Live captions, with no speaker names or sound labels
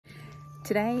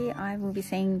Today I will be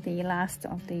seeing the last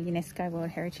of the UNESCO World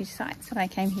Heritage Sites that I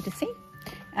came here to see.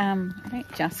 I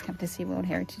don't just come to see World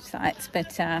Heritage Sites,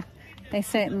 but they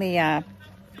certainly are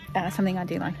something I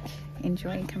do like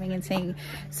enjoying coming and seeing.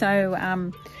 So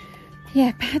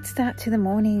yeah, bad start to the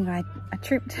morning. I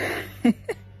tripped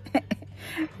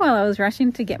while I was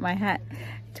rushing to get my hat.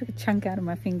 Took a chunk out of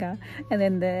my finger, and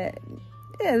then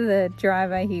the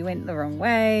driver, he went the wrong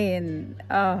way, and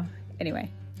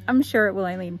anyway, I'm sure it will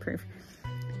only improve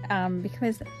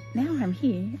because now I'm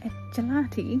here at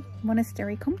Gelati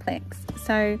Monastery complex.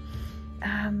 So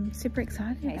super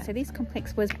excited. Okay, so this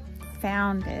complex was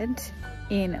founded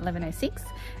in 1106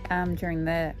 during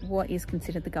what is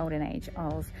considered the golden age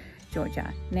of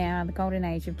Georgia. Now, the golden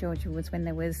age of Georgia was when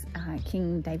there was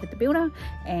King David the Builder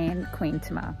and Queen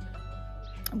Tamar,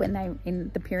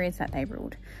 in the periods that they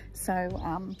ruled. So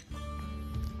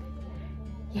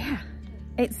yeah,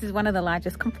 it's one of the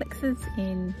largest complexes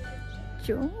in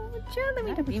Georgia. Let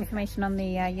me have the information on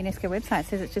the UNESCO website. It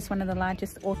says it's just one of the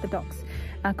largest Orthodox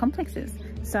complexes.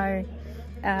 So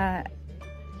I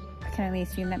can only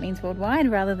assume that means worldwide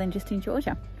rather than just in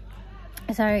Georgia.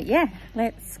 So yeah,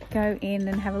 let's go in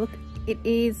and have a look. It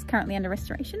is currently under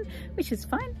restoration, which is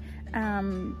fine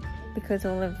because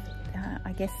all of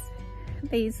I guess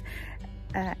these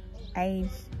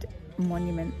aged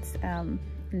monuments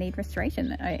need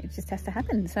restoration. It just has to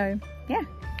happen. So yeah,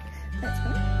 let's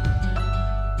go.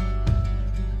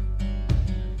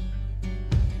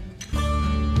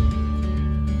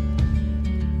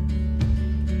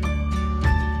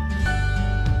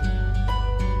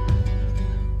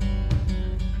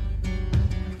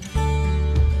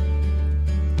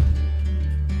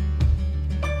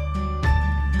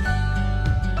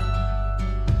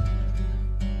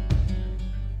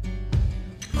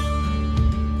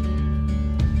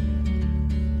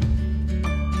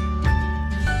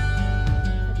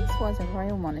 A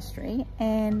royal monastery,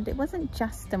 and it wasn't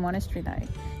just a monastery though,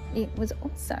 it was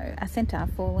also a centre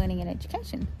for learning and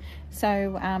education.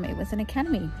 So it was an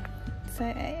academy, so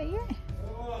yeah,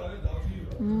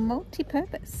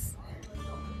 multi-purpose.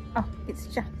 Oh, it's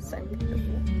just so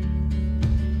beautiful.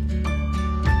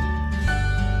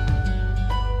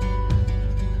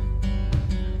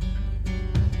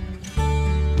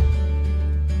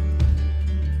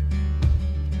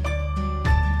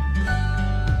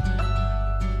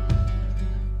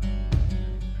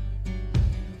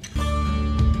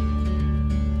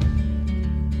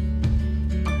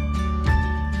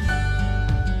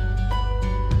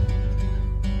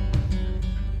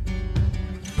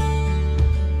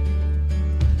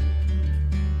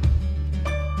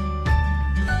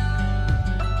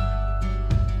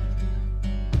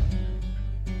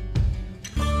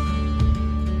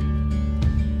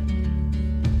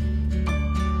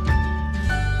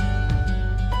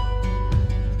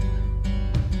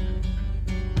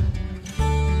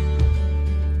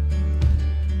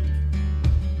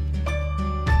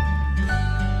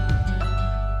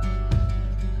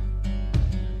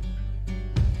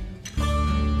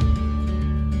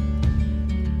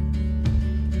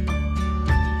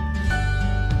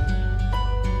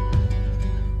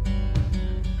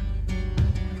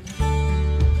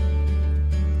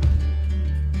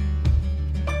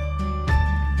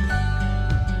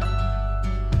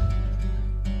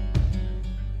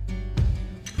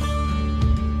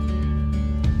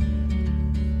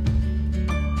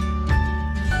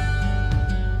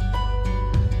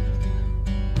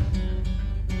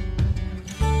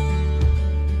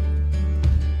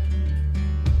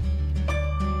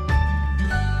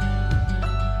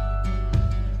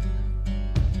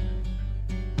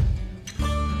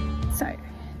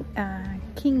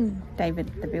 King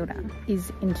David the Builder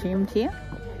is entombed here,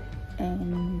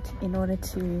 and in order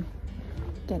to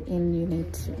get in you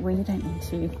need to, well, you don't need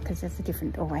to because there's a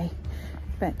different doorway,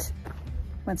 but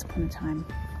once upon a time,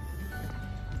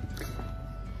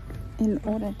 in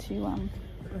order to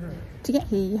get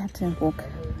here you have to walk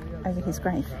over his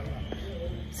grave.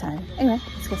 So anyway,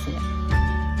 let's go see it.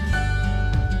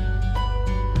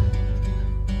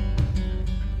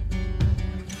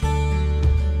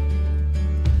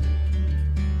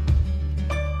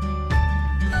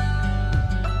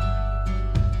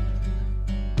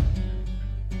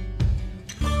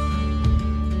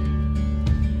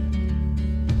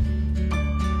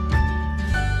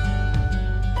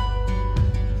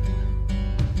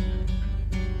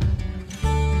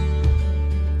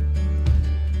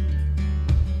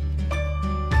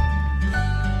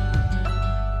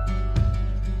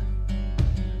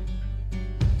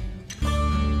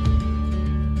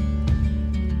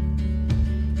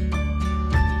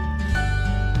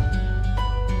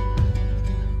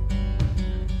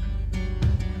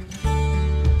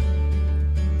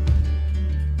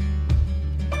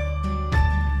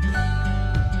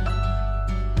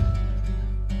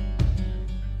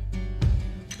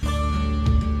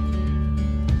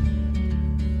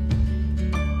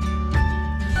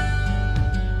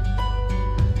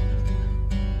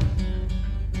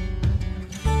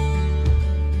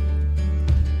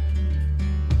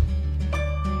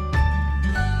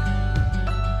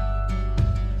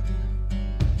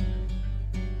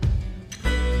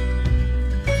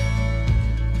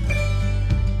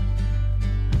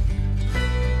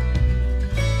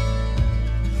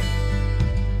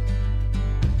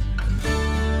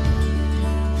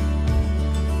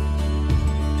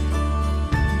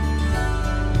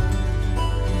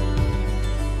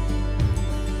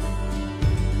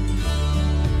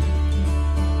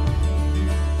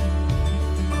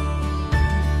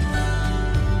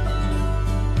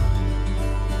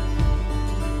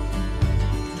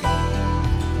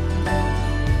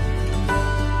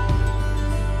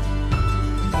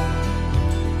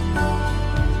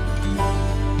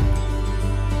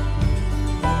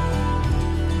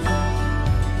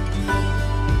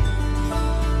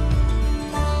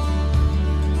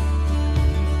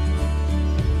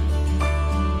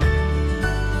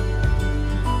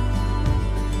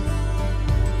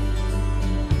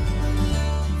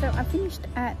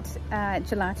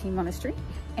 Gelati Monastery,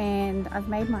 and I've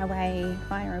made my way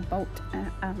via a boat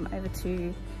over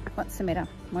to Motsameta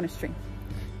Monastery.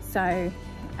 So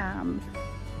I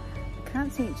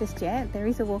can't see it just yet. There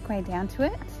is a walkway down to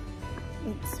it.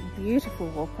 It's a beautiful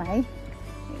walkway.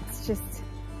 It's just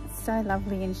so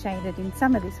lovely and shaded. In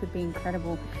summer this would be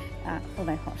incredible,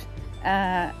 although hot.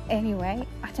 Anyway,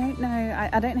 I don't know,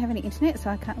 I don't have any internet, so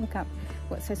I can't look up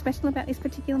what's so special about this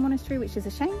particular monastery, which is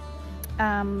a shame.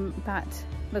 But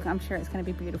look, I'm sure it's going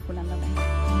to be beautiful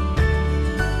nonetheless.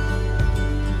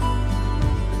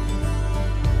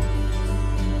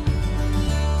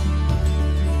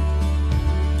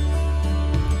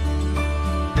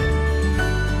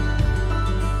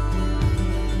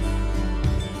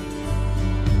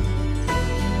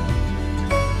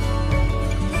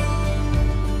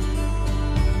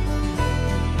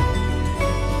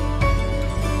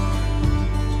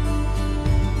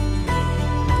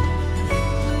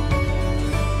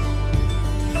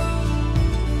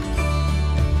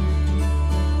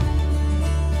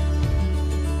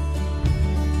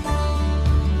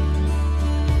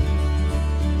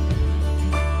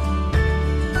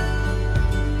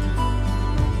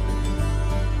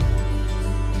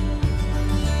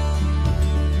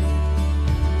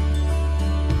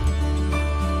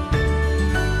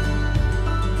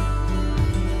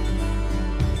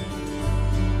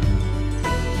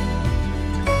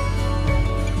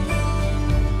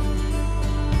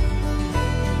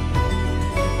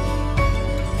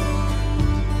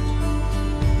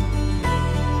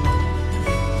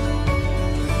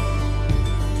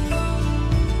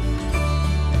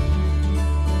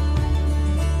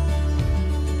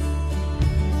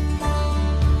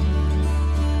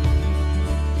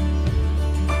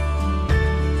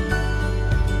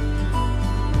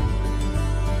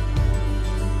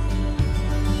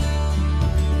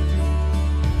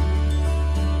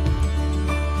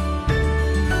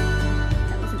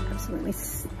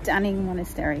 Stunning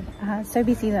monastery. So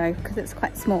busy though, because it's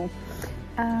quite small.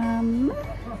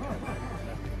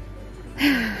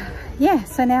 Yeah,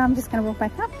 so now I'm just going to walk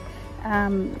back up.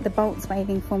 The boat's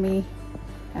waiting for me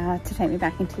to take me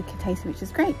back into Kutaisi, which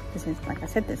is great because there's, like I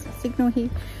said, there's a signal here.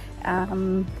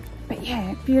 But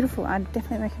yeah, beautiful. I'd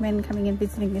definitely recommend coming and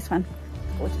visiting this one.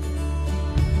 It's gorgeous.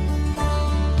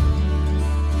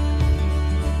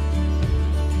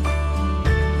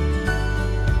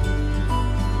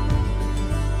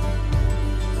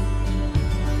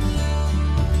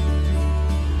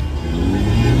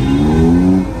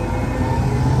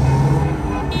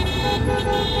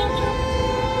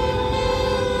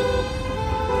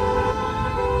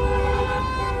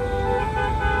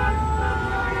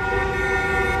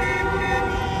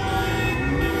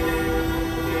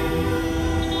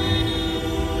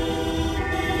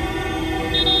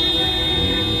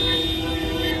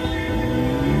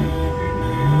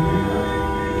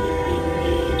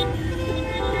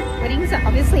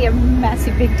 Obviously a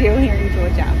massive big deal here in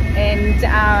Georgia, and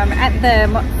at the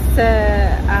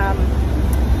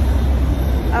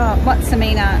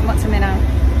Motsameta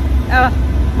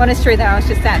Monastery that I was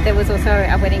just at, there was also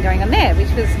a wedding going on there, which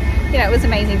was, you know, it was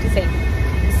amazing to see.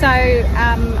 So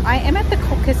I am at the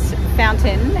Colchis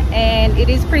Fountain, and it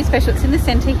is pretty special. It's in the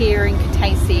centre here in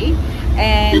Kutaisi,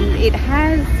 and it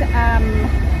has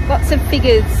lots of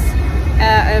figures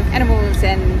of animals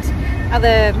and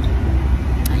other,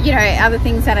 you know, other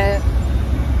things that are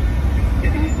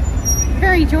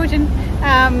very Georgian,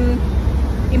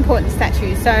 important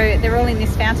statues. So they're all in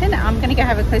this fountain. I'm going to go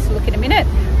have a closer look in a minute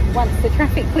once the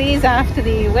traffic clears after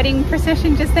the wedding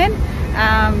procession just then.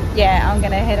 Yeah, I'm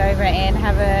going to head over and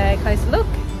have a closer look.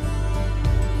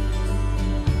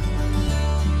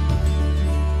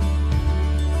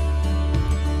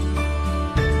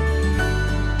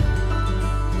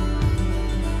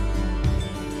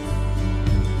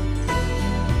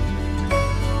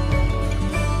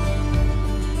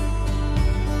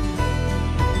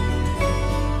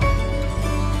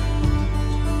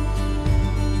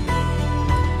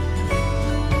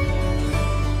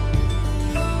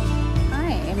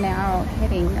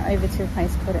 Heading over to a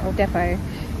place called Eldepo,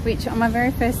 which on my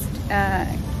very first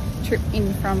trip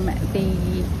in from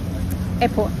the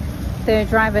airport, the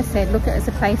driver said, look, it's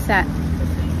a place that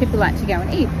people like to go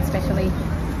and eat, especially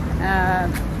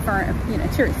for, you know,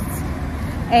 tourists.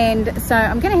 And so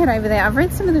I'm going to head over there. I've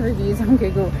read some of the reviews on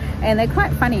Google, and they're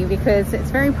quite funny because it's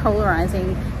very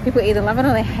polarizing. People either love it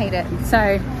or they hate it. So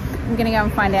I'm going to go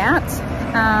and find out.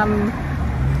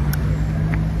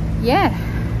 Yeah.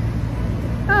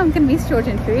 Oh, I'm going to miss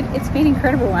Georgian food. It's been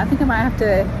incredible. I think I might have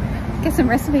to get some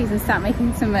recipes and start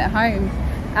making some at home.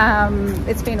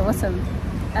 It's been awesome.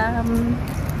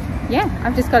 Yeah,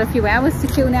 I've just got a few hours to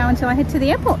chill now until I head to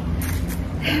the airport.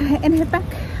 and head back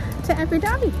to Abu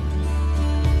Dhabi.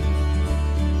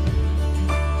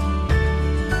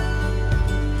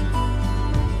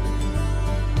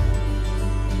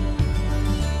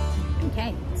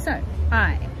 Okay, so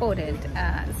I ordered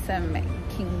some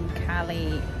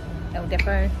khinkali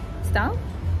Eldepo style.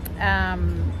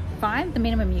 5. The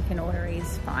minimum you can order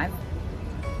is 5,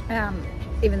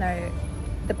 even though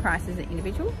the prices are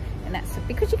individual, and that's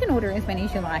because you can order as many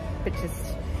as you like, but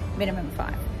just minimum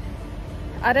 5.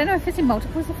 I don't know if it's in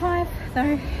multiples of 5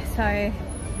 though, so I'm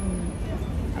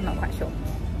not quite sure.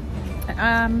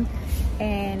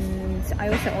 And I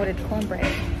also ordered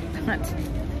cornbread, but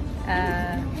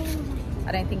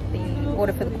I don't think the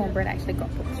order for the cornbread actually got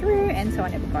put through, and so I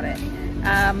never got it.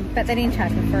 But they didn't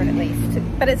charge me for it at least.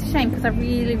 But it's a shame because I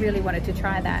really wanted to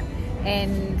try that,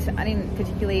 and I didn't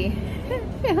particularly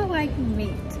feel like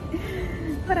meat,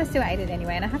 but I still ate it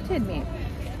anyway. And I have to admit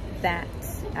that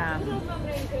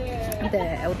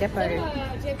the Eldepo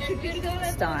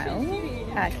style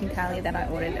khinkali that I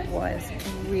ordered was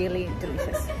really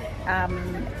delicious.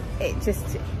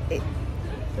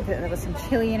 There was some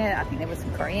chili in it. I think there was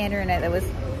some coriander in it. There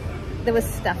was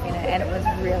stuff in it, and it was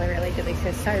really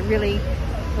delicious. So really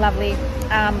lovely.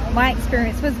 My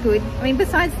experience was good. I mean,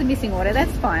 besides the missing order,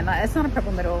 that's fine. Like, it's not a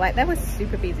problem at all. Like, they were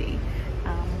super busy,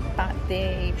 but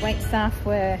the wait staff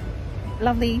were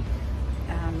lovely,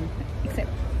 except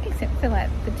for like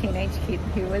the teenage kid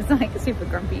who was like super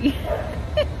grumpy.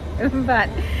 But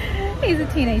he's a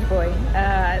teenage boy,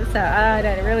 so I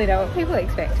don't really know what people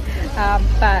expect.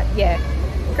 But yeah,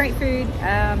 great food.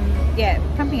 Yeah,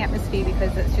 pumping atmosphere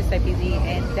because it's just so busy,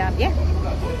 and yeah,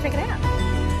 check it out.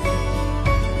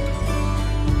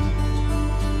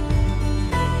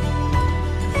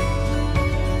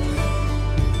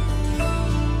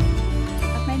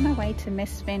 I've made my way to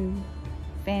Motsameta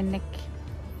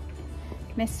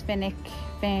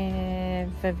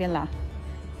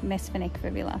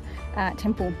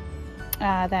temple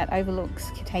that overlooks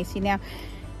Kutaisi. Now,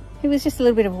 it was just a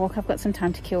little bit of a walk. I've got some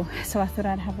time to kill, so I thought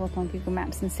I'd have a look on Google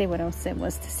Maps and see what else there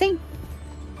was to see.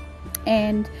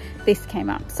 And this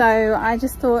came up, so I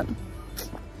just thought,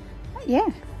 yeah,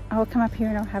 I'll come up here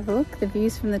and I'll have a look. The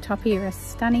views from the top here are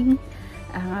stunning.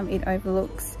 It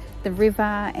overlooks the river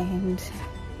and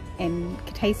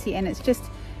Kutaisi, and it's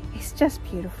just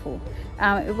beautiful.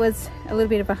 It was a little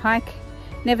bit of a hike.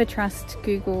 Never trust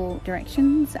Google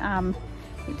directions.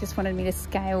 It just wanted me to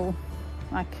scale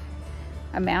like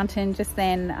a mountain just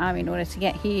then in order to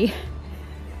get here.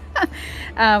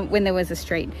 When there was a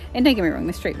street, and don't get me wrong,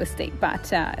 the street was steep,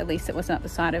 but at least it wasn't up the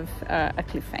side of a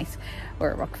cliff face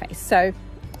or a rock face. So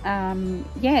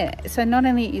yeah, so not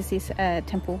only is this a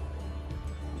temple,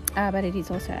 but it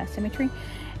is also a cemetery,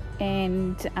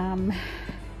 and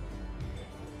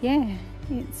yeah,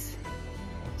 it's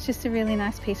just a really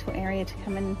nice peaceful area to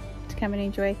come and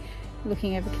enjoy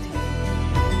looking over Kutaisi.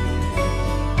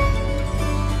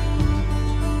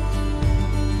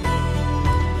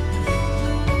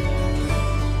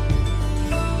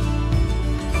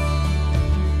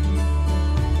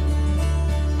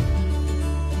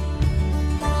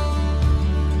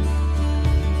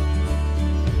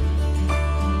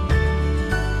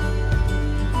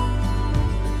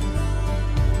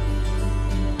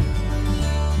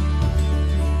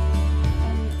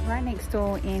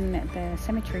 Door in the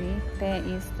cemetery there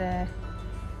is the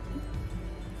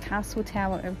Castle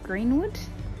Tower of Greenwood,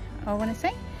 I want to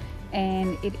say,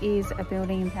 and it is a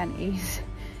building that is,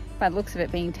 by the looks of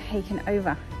it, being taken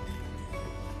over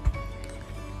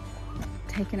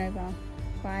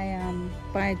by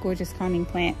a gorgeous climbing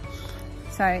plant.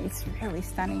 So it's really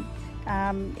stunning.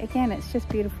 Again, it's just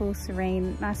beautiful,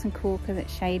 serene, nice and cool because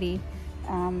it's shady.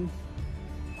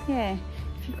 Yeah,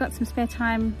 if you've got some spare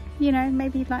time, you know,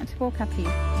 maybe you'd like to walk up here.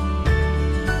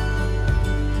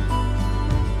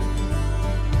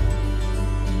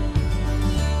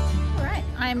 Alright,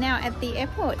 I am now at the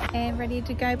airport and ready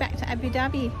to go back to Abu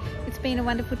Dhabi. It's been a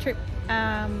wonderful trip.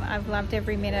 I've loved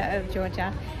every minute of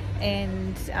Georgia,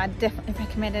 and I definitely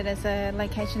recommend it as a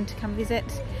location to come visit.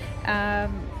 I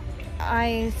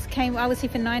was here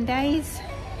for 9 days.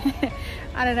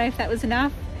 I don't know if that was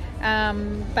enough.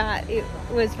 But it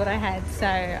was what I had, so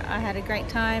I had a great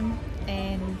time,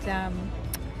 and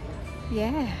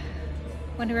yeah,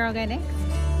 wonder where I'll go next.